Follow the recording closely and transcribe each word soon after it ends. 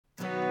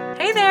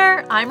Hey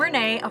there, I'm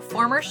Renee, a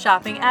former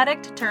shopping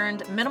addict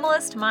turned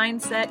minimalist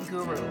mindset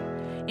guru.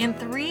 In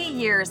 3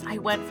 years, I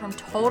went from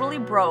totally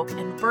broke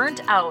and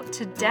burnt out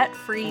to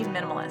debt-free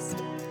minimalist.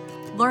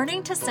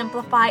 Learning to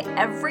simplify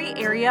every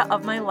area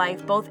of my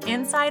life, both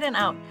inside and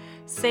out,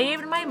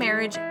 saved my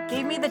marriage,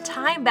 gave me the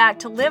time back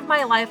to live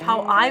my life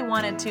how I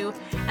wanted to,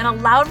 and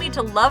allowed me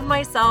to love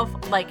myself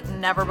like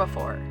never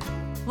before.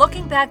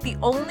 Looking back, the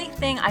only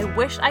thing I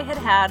wish I had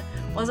had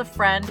was a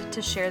friend to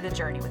share the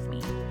journey with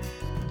me.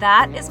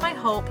 That is my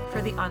hope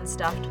for the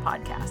Unstuffed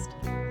podcast.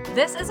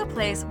 This is a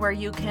place where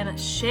you can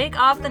shake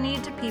off the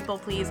need to people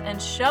please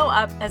and show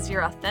up as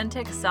your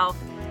authentic self,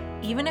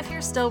 even if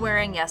you're still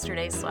wearing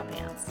yesterday's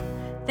sweatpants.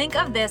 Think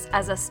of this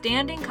as a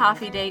standing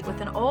coffee date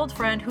with an old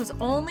friend whose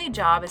only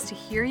job is to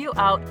hear you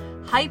out,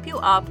 hype you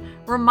up,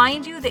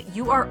 remind you that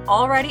you are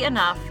already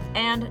enough,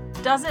 and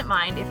doesn't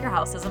mind if your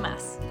house is a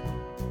mess.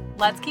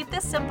 Let's keep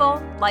this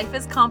simple. Life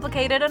is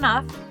complicated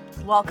enough.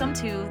 Welcome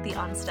to the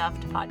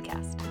Unstuffed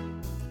podcast.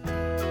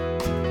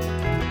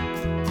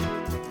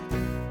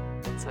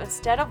 So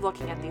instead of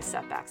looking at these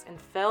setbacks and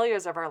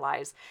failures of our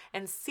lives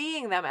and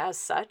seeing them as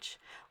such,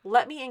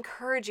 let me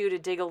encourage you to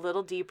dig a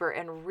little deeper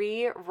and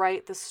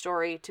rewrite the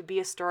story to be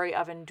a story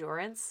of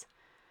endurance,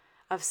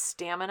 of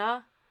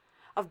stamina,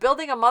 of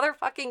building a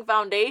motherfucking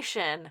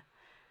foundation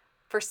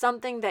for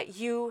something that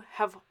you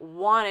have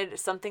wanted,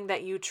 something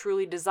that you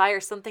truly desire,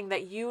 something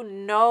that you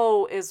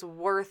know is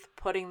worth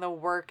putting the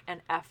work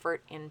and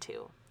effort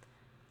into.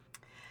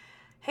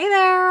 Hey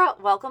there,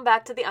 welcome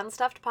back to the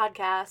Unstuffed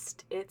podcast.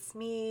 It's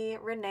me,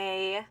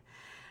 Renee.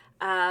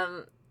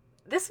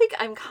 This week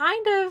I'm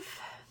kind of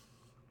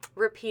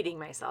repeating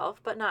myself,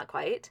 but not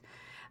quite.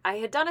 I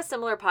had done a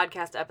similar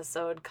podcast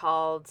episode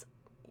called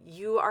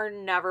You Are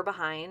Never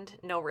Behind.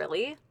 No,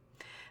 really.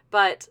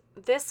 But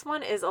this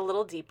one is a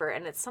little deeper,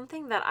 and it's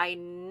something that I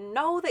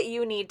know that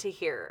you need to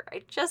hear.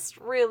 I just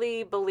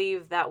really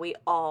believe that we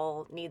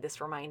all need this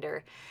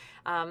reminder.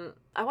 I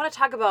want to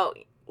talk about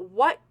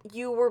what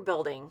you were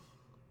building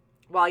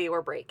while you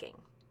were breaking.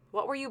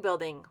 What were you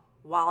building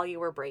while you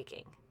were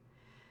breaking?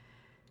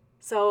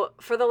 So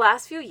for the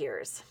last few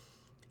years,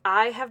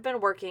 I have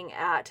been working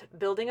at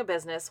building a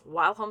business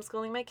while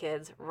homeschooling my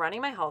kids, running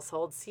my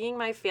household, seeing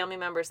my family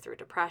members through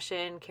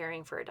depression,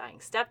 caring for a dying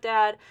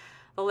stepdad.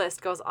 The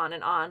list goes on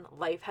and on.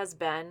 Life has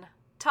been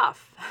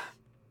tough.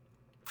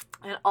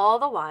 And all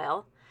the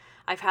while,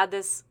 I've had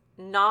this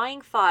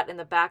gnawing thought in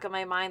the back of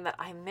my mind that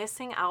I'm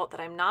missing out,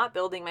 that I'm not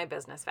building my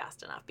business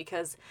fast enough.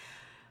 Because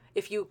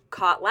if you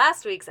caught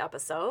last week's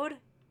episode,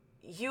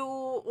 you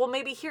will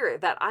maybe hear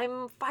that I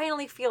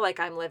finally feel like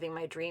I'm living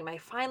my dream. I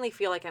finally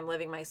feel like I'm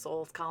living my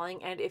soul's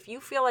calling. And if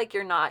you feel like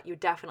you're not, you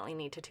definitely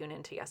need to tune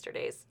into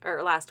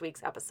last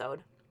week's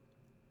episode.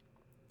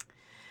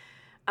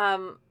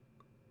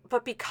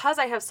 But because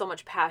I have so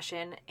much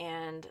passion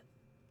and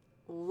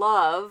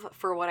love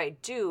for what I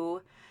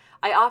do,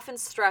 I often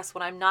stress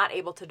when I'm not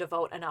able to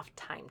devote enough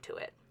time to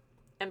it.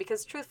 And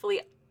because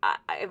truthfully,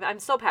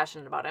 I'm so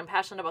passionate about it. I'm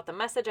passionate about the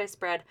message I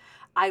spread.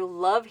 I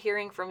love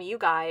hearing from you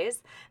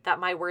guys that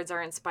my words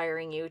are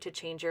inspiring you to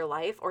change your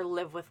life or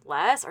live with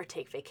less or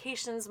take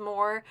vacations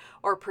more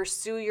or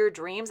pursue your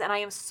dreams. And I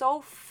am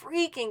so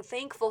freaking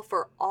thankful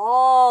for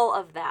all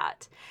of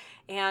that.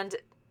 And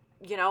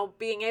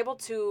being able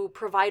to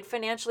provide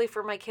financially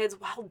for my kids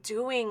while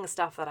doing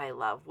stuff that I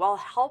love, while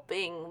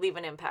helping leave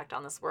an impact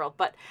on this world.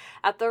 But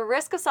at the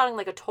risk of sounding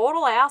like a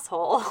total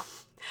asshole,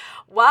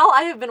 while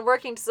I have been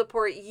working to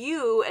support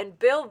you and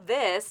build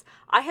this,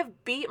 I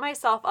have beat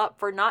myself up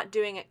for not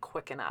doing it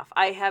quick enough.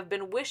 I have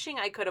been wishing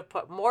I could have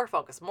put more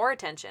focus, more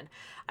attention.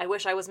 I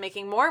wish I was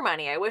making more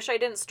money. I wish I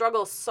didn't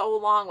struggle so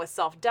long with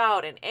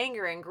self-doubt and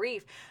anger and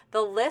grief.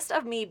 The list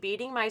of me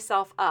beating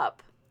myself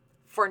up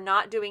for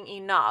not doing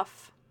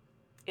enough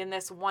in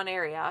this one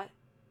area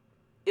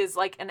is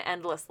like an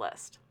endless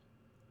list.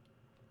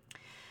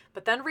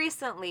 But then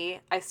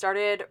recently, I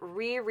started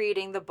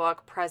rereading the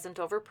book Present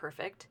Over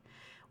Perfect,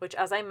 which,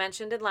 as I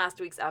mentioned in last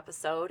week's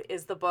episode,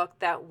 is the book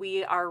that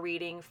we are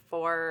reading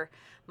for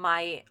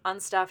my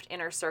Unstuffed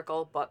Inner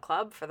Circle book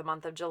club for the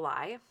month of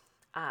July,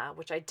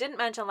 which I didn't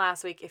mention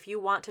last week. If you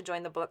want to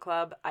join the book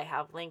club, I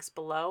have links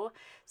below,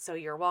 so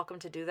you're welcome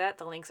to do that.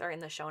 The links are in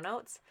the show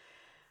notes.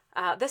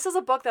 This is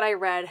a book that I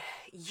read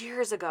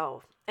years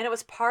ago, and it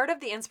was part of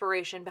the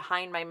inspiration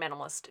behind my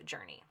minimalist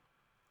journey.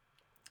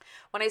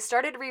 When I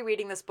started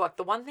rereading this book,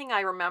 the one thing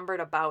I remembered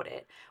about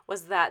it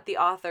was that the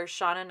author,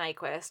 Shauna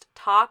Nyquist,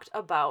 talked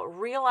about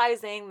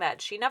realizing that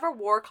she never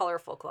wore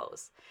colorful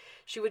clothes.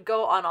 She would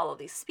go on all of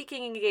these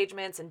speaking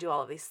engagements and do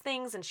all of these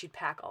things, and she'd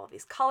pack all of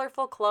these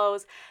colorful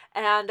clothes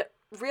and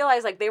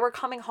realize like they were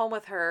coming home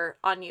with her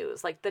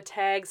unused, like the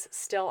tags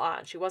still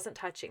on. She wasn't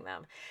touching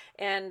them.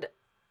 And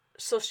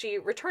so she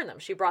returned them.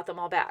 She brought them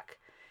all back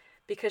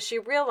because she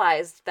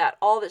realized that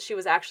all that she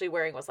was actually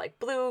wearing was like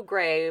blue,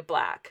 gray,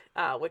 black,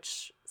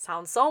 which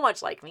sounds so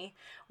much like me.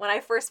 When I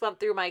first went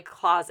through my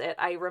closet,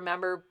 I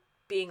remember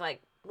being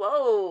like,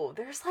 whoa,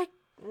 there's like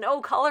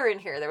no color in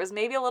here. There was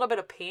maybe a little bit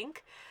of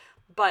pink,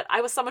 But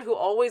I was someone who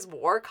always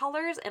wore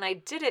colors, and I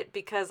did it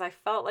because I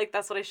felt like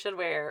that's what I should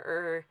wear,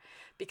 or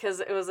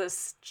because it was a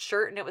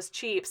shirt and it was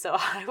cheap, so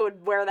I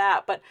would wear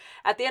that. But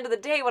at the end of the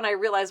day, when I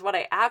realized what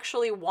I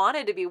actually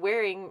wanted to be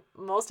wearing,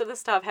 most of the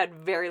stuff had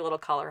very little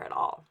color at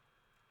all.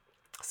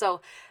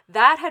 So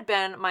that had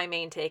been my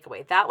main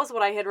takeaway. That was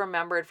what I had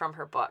remembered from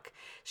her book.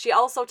 She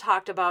also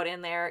talked about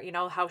in there,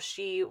 how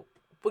she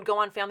would go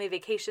on family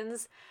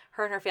vacations.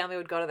 Her and her family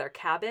would go to their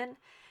cabin,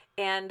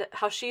 and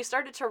how she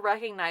started to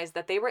recognize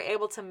that they were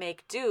able to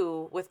make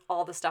do with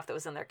all the stuff that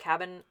was in their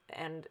cabin.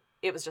 And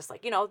it was just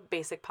like,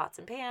 basic pots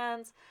and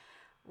pans,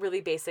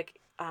 really basic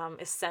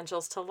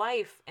essentials to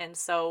life. And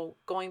so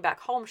going back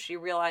home, she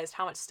realized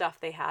how much stuff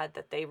they had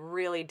that they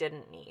really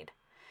didn't need.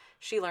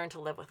 She learned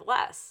to live with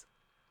less.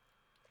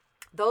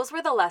 Those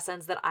were the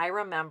lessons that I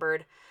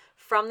remembered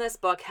from this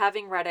book,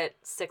 having read it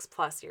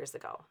 6+ years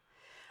ago.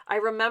 I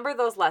remember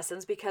those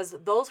lessons because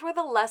those were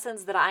the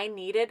lessons that I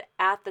needed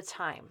at the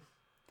time.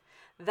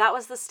 That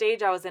was the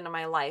stage I was in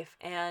my life,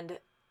 and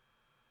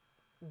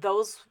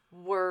those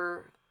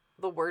were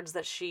the words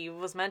that she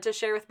was meant to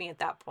share with me at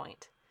that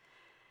point.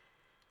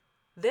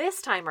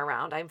 This time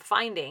around, I'm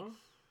finding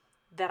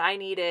that I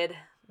needed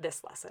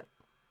this lesson.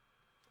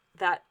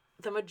 That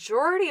the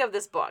majority of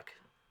this book,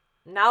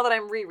 now that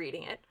I'm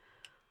rereading it,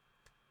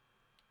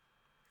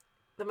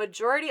 the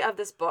majority of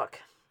this book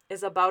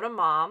is about a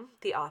mom,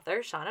 the author,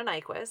 Shauna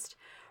Nyquist,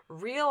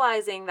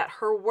 realizing that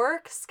her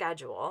work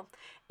schedule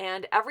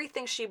and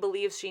everything she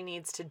believes she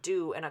needs to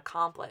do and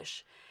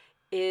accomplish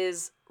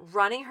is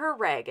running her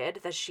ragged,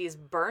 that she's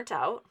burnt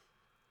out,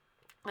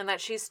 and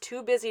that she's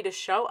too busy to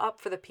show up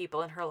for the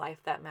people in her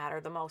life that matter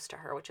the most to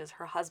her, which is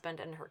her husband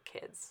and her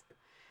kids.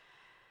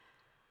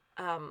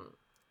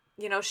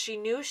 She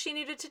knew she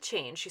needed to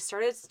change. She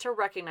started to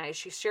recognize,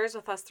 she shares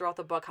with us throughout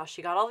the book how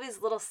she got all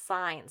these little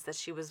signs that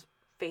she was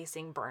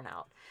facing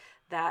burnout,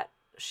 that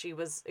she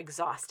was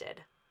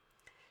exhausted.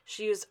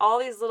 She used all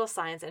these little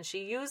signs, and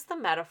she used the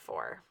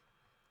metaphor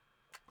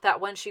that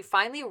when she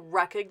finally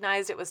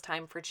recognized it was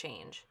time for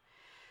change,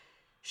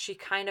 she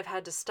kind of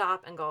had to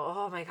stop and go,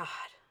 oh my God,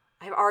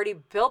 I've already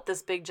built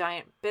this big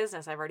giant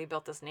business. I've already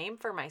built this name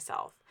for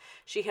myself.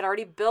 She had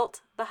already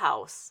built the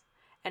house,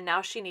 and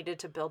now she needed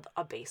to build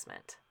a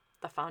basement,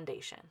 the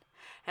foundation.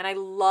 And I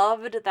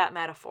loved that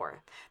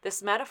metaphor.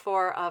 This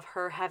metaphor of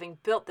her having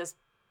built this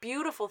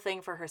beautiful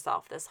thing for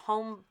herself, this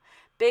home,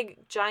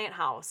 big giant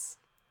house,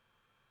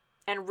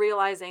 and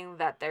realizing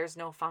that there's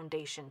no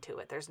foundation to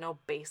it. There's no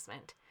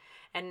basement.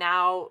 And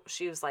now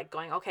she was like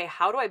going, okay,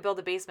 how do I build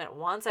a basement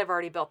once I've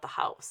already built the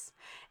house?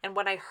 And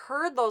when I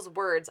heard those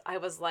words, I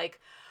was like,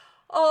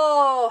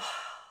 oh,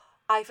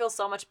 I feel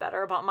so much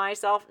better about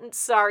myself.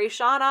 Sorry,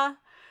 Shauna.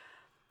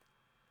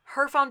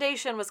 Her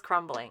foundation was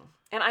crumbling.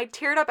 And I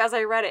teared up as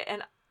I read it.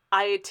 And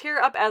I tear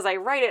up as I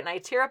write it. And I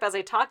tear up as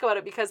I talk about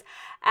it. Because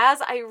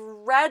as I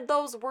read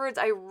those words,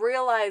 I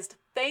realized,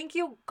 thank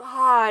you,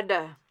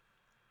 God.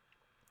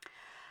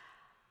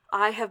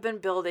 I have been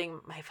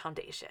building my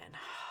foundation.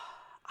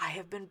 I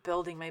have been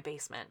building my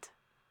basement.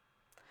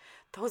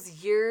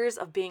 Those years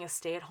of being a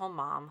stay-at-home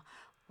mom,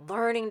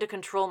 learning to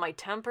control my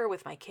temper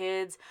with my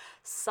kids,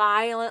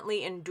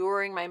 silently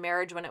enduring my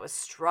marriage when it was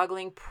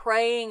struggling,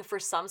 praying for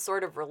some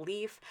sort of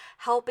relief,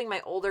 helping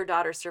my older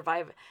daughter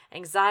survive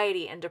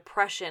anxiety and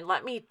depression.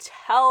 Let me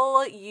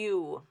tell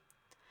you,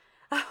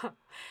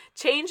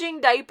 changing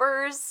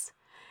diapers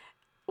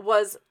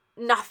was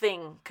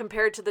nothing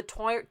compared to the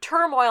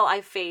turmoil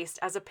I faced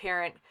as a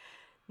parent,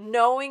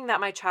 knowing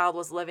that my child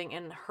was living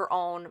in her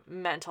own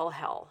mental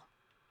hell.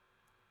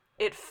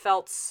 It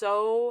felt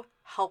so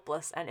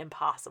helpless and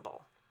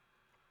impossible.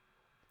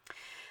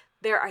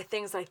 There are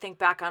things I think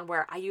back on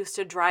where I used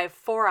to drive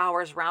 4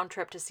 hours round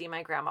trip to see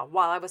my grandma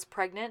while I was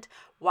pregnant,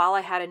 while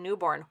I had a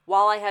newborn,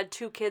 while I had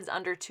 2 kids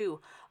under 2.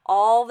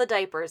 All the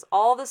diapers,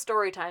 all the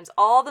story times,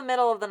 all the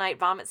middle of the night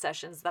vomit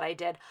sessions that I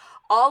did,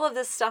 all of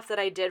this stuff that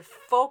I did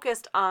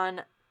focused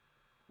on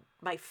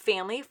my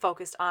family,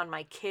 focused on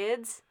my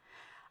kids.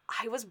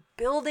 I was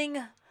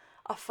building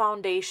a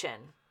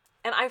foundation,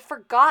 and I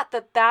forgot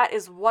that that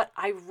is what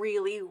I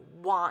really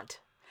want.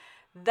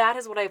 That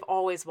is what I've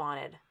always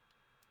wanted.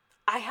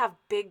 I have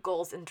big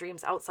goals and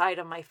dreams outside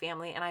of my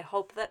family, and I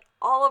hope that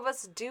all of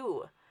us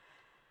do.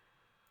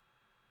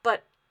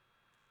 But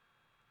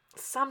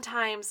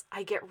sometimes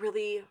I get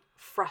really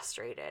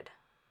frustrated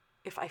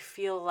if I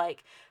feel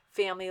like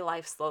family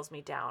life slows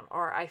me down,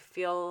 or I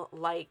feel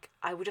like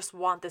I would just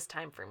want this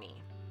time for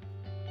me.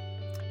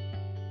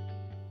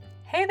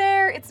 Hey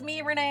there, it's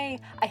me, Renee.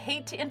 I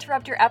hate to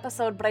interrupt your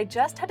episode, but I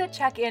just had to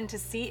check in to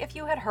see if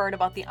you had heard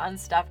about the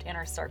Unstuffed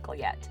Inner Circle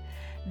yet.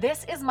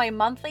 This is my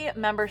monthly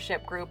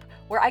membership group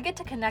where I get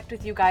to connect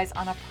with you guys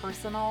on a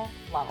personal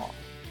level.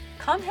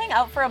 Come hang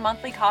out for a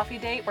monthly coffee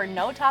date where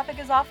no topic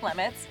is off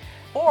limits,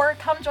 or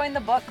come join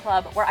the book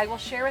club where I will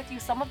share with you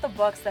some of the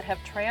books that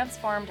have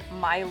transformed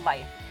my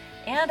life.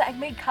 And I've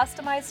made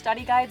customized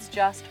study guides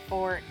just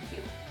for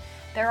you.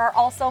 There are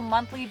also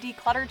monthly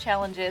declutter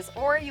challenges,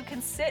 or you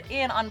can sit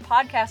in on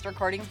podcast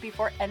recordings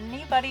before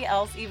anybody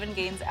else even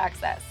gains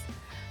access.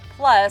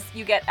 Plus,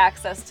 you get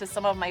access to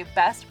some of my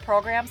best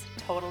programs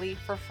totally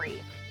for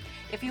free.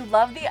 If you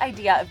love the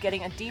idea of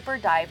getting a deeper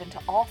dive into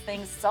all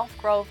things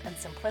self-growth and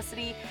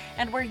simplicity,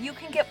 and where you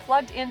can get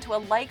plugged into a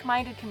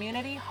like-minded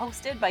community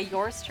hosted by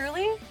yours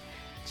truly,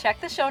 check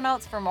the show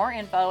notes for more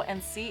info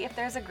and see if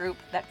there's a group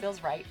that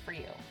feels right for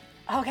you.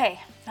 Okay,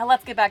 now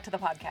let's get back to the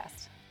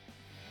podcast.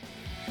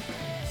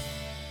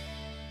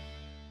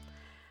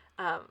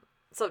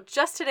 So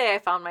just today I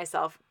found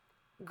myself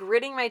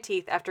gritting my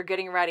teeth after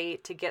getting ready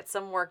to get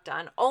some work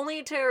done,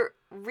 only to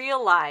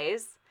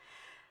realize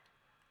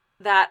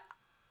that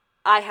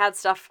I had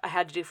stuff I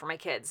had to do for my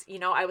kids. You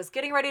know, I was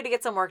getting ready to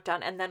get some work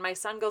done, and then my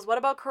son goes, "What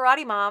about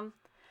karate, Mom?"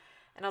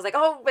 And I was like,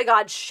 oh my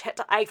God, shit,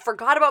 I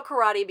forgot about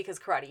karate, because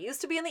karate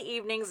used to be in the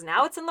evenings.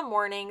 Now it's in the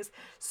mornings.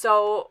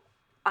 So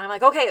I'm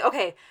like,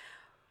 okay,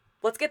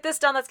 let's get this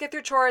done. Let's get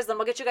through chores. Then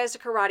we'll get you guys to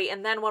karate.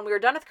 And then when we were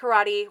done with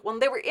karate, when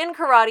they were in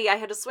karate, I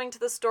had to swing to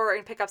the store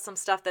and pick up some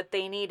stuff that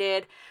they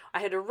needed. I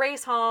had to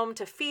race home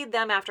to feed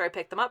them after I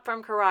picked them up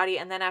from karate.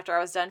 And then after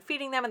I was done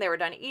feeding them and they were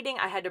done eating,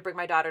 I had to bring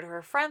my daughter to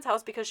her friend's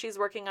house because she's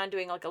working on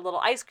doing like a little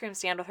ice cream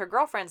stand with her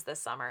girlfriends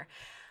this summer.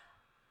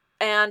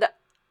 And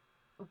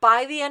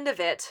by the end of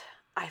it,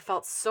 I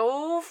felt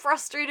so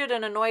frustrated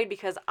and annoyed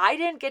because I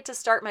didn't get to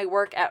start my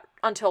work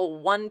until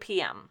 1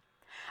 p.m.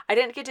 I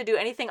didn't get to do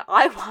anything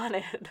I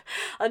wanted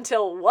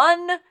until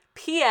 1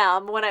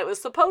 p.m. when it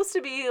was supposed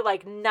to be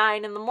like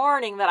 9 in the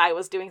morning that I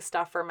was doing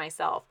stuff for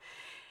myself.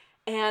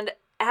 And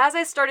as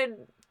I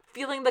started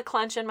feeling the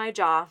clench in my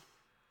jaw,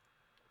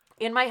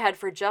 in my head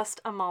for just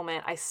a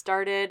moment, I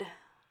started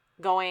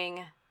going,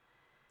 I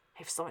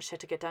have so much shit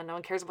to get done. No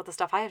one cares about the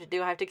stuff I have to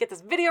do. I have to get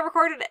this video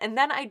recorded. And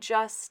then I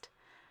just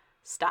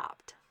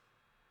stopped.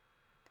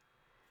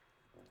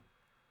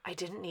 I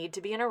didn't need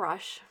to be in a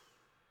rush.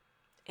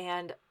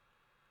 And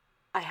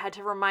I had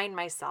to remind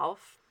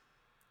myself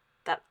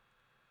that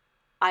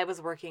I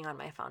was working on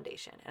my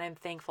foundation. And I'm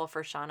thankful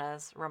for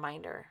Shauna's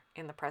reminder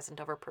in the Present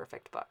Over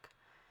Perfect book.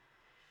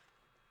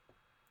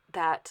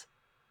 That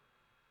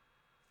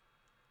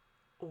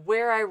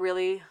where I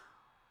really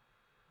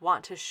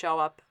want to show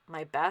up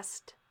my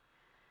best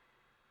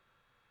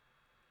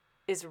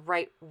is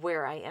right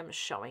where I am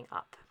showing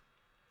up.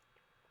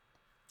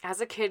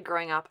 As a kid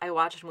growing up, I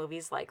watched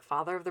movies like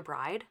Father of the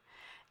Bride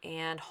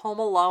and Home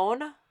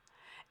Alone.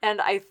 And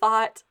I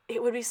thought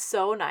it would be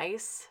so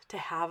nice to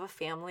have a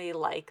family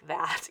like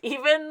that.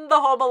 Even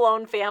the Home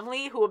Alone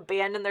family who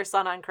abandoned their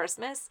son on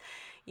Christmas.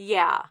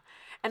 Yeah.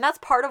 And that's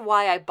part of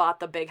why I bought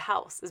the big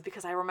house, is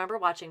because I remember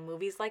watching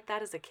movies like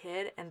that as a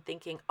kid and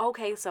thinking,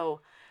 okay,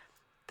 so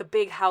the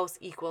big house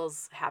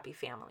equals happy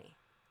family,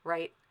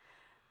 right?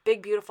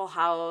 Big, beautiful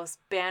house,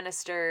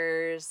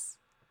 banisters,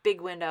 big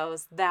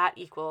windows, that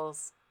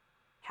equals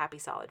happy,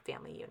 solid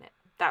family unit.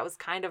 That was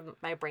kind of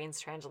my brain's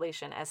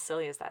translation, as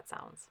silly as that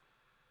sounds.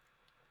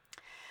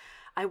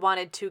 I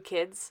wanted 2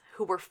 kids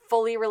who were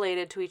fully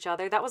related to each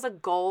other. That was a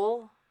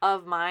goal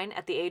of mine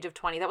at the age of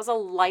 20. That was a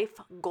life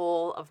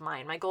goal of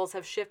mine. My goals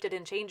have shifted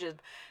and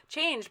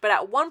changed, but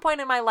at one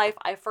point in my life,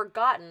 I've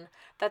forgotten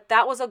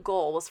that was a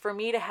goal, was for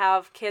me to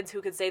have kids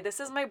who could say, this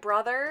is my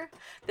brother,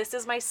 this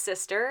is my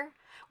sister,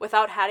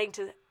 without having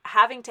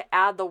to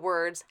add the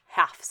words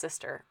half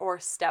sister or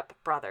step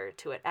brother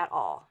to it at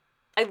all.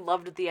 I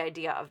loved the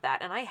idea of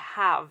that, and I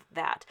have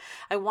that.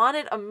 I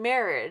wanted a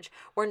marriage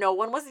where no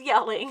one was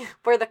yelling,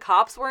 where the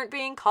cops weren't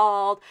being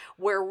called,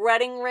 where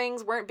wedding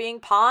rings weren't being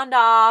pawned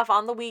off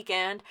on the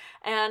weekend,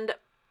 and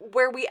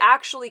where we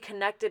actually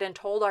connected and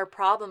told our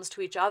problems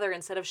to each other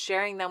instead of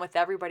sharing them with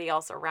everybody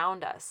else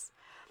around us.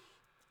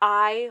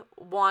 I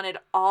wanted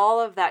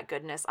all of that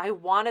goodness. I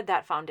wanted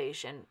that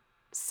foundation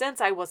since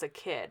I was a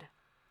kid.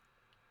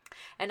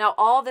 And now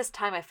all this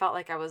time I felt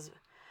like I was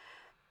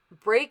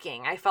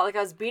breaking. I felt like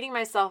I was beating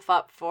myself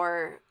up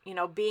for,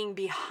 being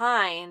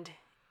behind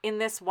in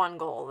this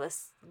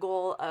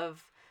goal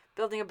of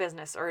building a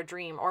business or a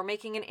dream or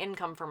making an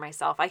income for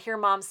myself. I hear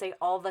moms say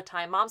all the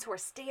time, moms who are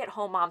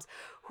stay-at-home moms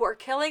who are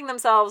killing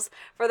themselves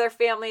for their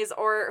families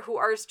or who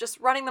are just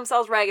running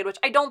themselves ragged, which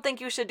I don't think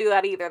you should do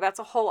that either. That's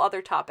a whole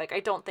other topic. I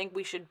don't think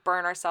we should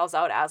burn ourselves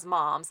out as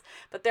moms.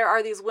 But there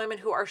are these women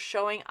who are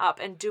showing up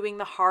and doing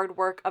the hard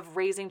work of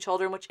raising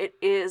children, which it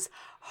is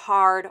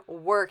hard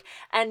work.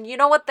 And you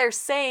know what they're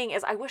saying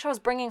is, I wish I was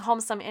bringing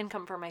home some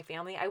income for my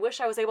family. I wish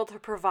I was able to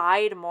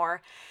provide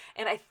more.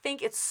 And I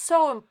think it's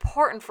so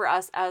important for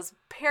us as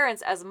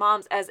parents, as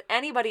moms, as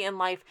anybody in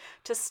life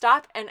to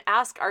stop and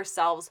ask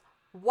ourselves,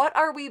 what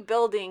are we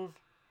building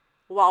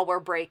while we're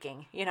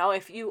breaking?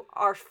 If you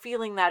are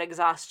feeling that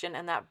exhaustion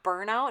and that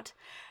burnout,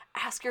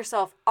 ask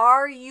yourself,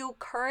 are you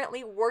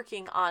currently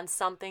working on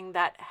something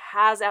that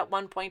has at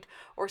one point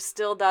or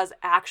still does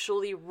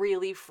actually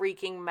really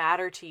freaking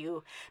matter to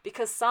you?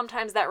 Because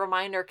sometimes that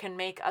reminder can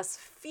make us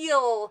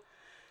feel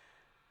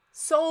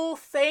so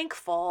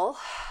thankful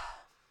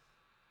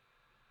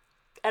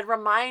and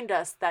remind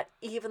us that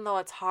even though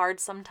it's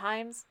hard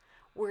sometimes,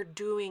 we're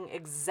doing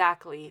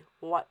exactly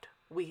what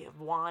we have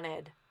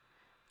wanted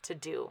to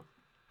do.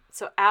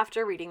 So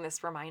after reading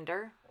this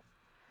reminder,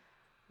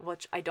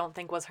 which I don't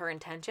think was her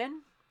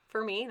intention,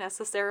 for me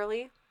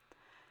necessarily,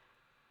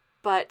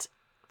 but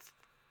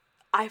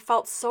I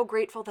felt so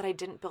grateful that I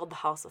didn't build the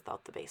house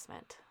without the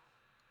basement.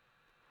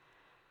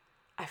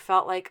 I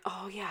felt like,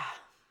 oh yeah,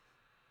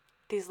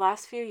 these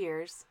last few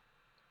years,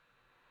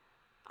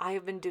 I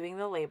have been doing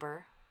the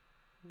labor,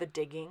 the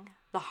digging,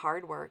 the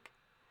hard work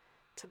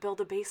to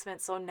build a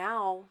basement. So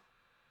now,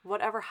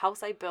 whatever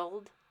house I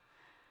build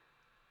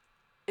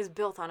is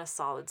built on a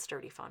solid,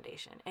 sturdy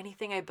foundation.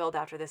 Anything I build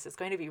after this is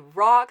going to be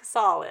rock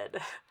solid.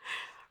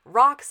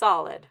 Rock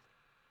solid.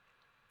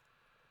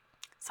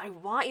 So I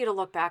want you to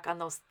look back on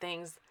those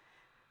things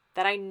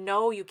that I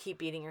know you keep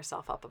beating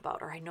yourself up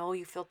about, or I know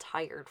you feel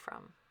tired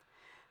from.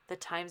 The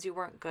times you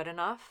weren't good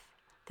enough,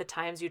 the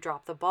times you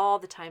dropped the ball,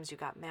 the times you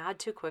got mad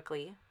too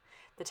quickly,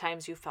 the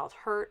times you felt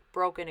hurt,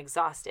 broken,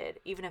 exhausted,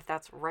 even if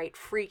that's right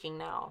freaking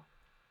now.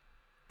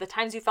 The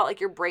times you felt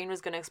like your brain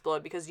was going to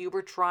explode because you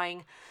were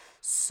trying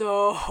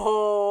so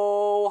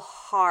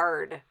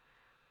hard.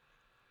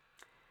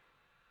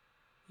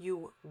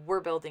 You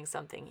were building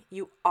something.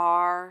 You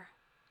are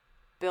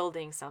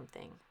building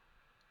something.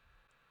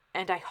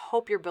 And I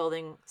hope you're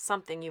building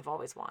something you've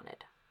always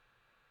wanted.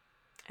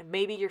 And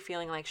maybe you're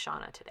feeling like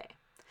Shauna today.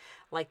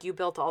 Like you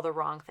built all the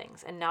wrong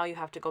things and now you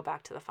have to go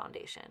back to the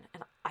foundation.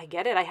 And I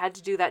get it. I had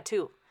to do that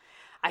too.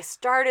 I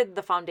started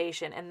the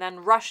foundation and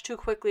then rushed too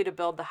quickly to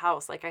build the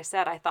house. Like I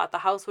said, I thought the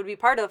house would be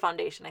part of the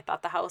foundation. I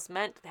thought the house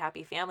meant the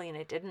happy family, and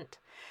it didn't.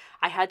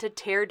 I had to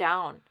tear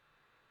down.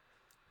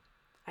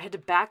 I had to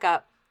back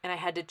up, and I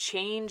had to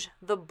change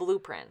the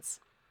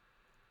blueprints.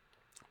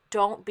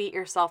 Don't beat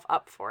yourself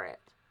up for it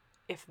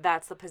if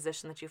that's the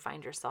position that you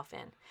find yourself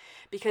in.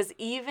 Because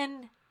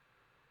even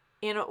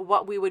in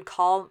what we would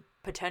call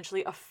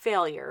potentially a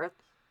failure,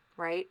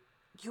 right?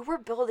 You were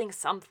building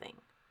something.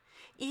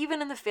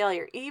 Even in the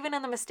failure, even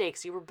in the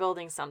mistakes, you were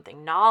building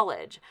something.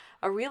 Knowledge,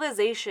 a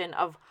realization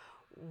of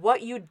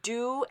what you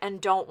do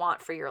and don't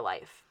want for your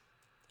life.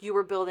 You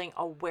were building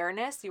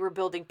awareness, you were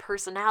building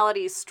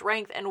personality,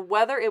 strength, and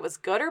whether it was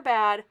good or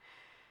bad,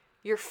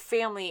 your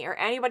family or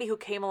anybody who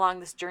came along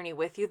this journey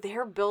with you,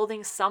 they're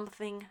building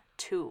something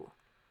too.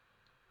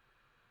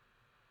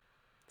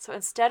 So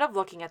instead of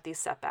looking at these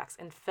setbacks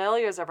and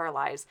failures of our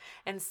lives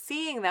and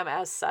seeing them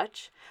as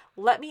such,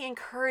 let me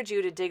encourage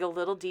you to dig a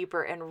little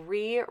deeper and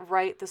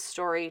rewrite the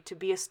story to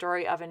be a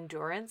story of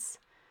endurance,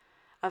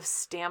 of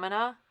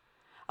stamina,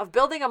 of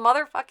building a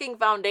motherfucking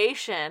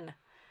foundation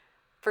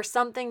for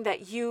something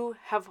that you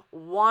have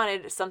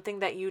wanted, something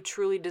that you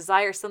truly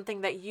desire,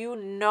 something that you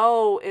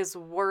know is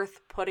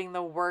worth putting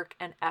the work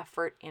and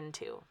effort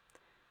into.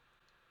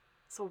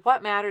 So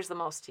what matters the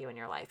most to you in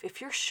your life?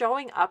 If you're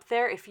showing up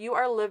there, if you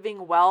are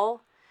living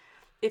well,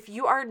 if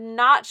you are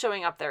not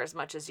showing up there as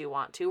much as you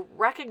want to,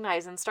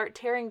 recognize and start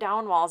tearing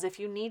down walls if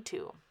you need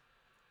to.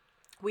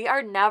 We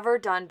are never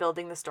done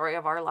building the story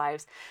of our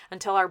lives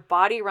until our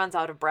body runs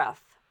out of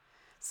breath.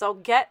 So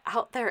get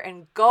out there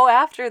and go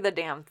after the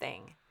damn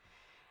thing.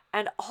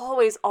 And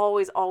always,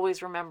 always,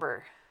 always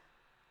remember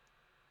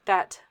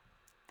that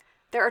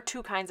there are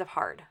two kinds of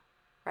hard.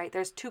 Right?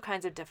 There's two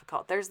kinds of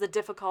difficult. There's the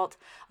difficult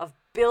of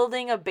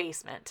building a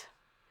basement.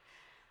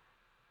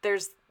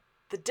 There's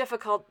the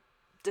difficult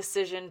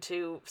decision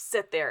to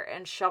sit there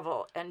and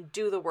shovel and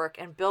do the work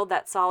and build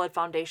that solid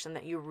foundation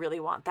that you really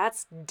want.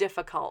 That's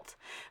difficult.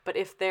 But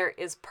if there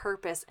is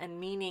purpose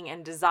and meaning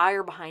and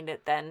desire behind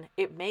it, then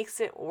it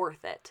makes it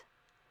worth it.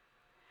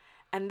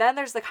 And then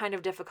there's the kind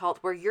of difficult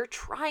where you're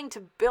trying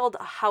to build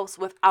a house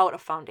without a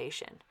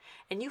foundation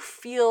and you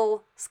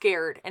feel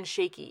scared and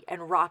shaky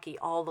and rocky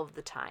all of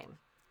the time.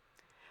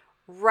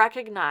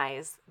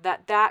 Recognize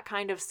that that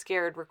kind of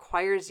scared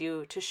requires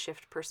you to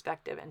shift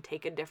perspective and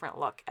take a different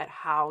look at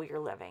how you're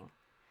living,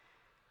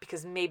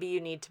 because maybe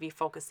you need to be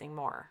focusing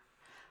more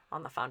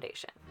on the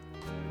foundation.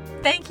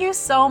 Thank you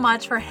so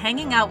much for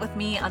hanging out with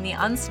me on the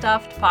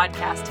Unstuffed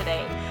podcast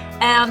today.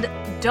 And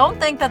don't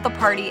think that the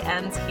party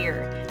ends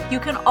here. You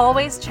can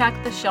always check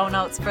the show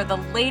notes for the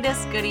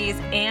latest goodies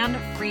and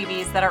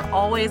freebies that are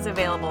always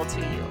available to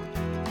you.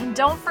 And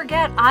don't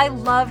forget, I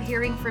love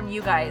hearing from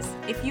you guys.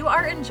 If you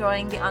are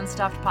enjoying the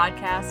Unstuffed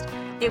podcast,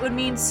 it would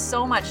mean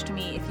so much to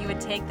me if you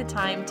would take the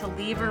time to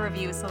leave a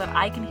review so that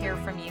I can hear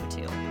from you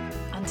too.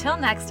 Until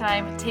next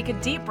time, take a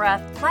deep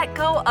breath, let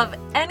go of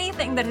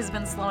anything that has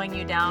been slowing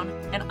you down,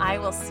 and I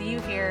will see you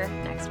here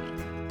next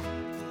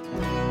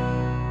week.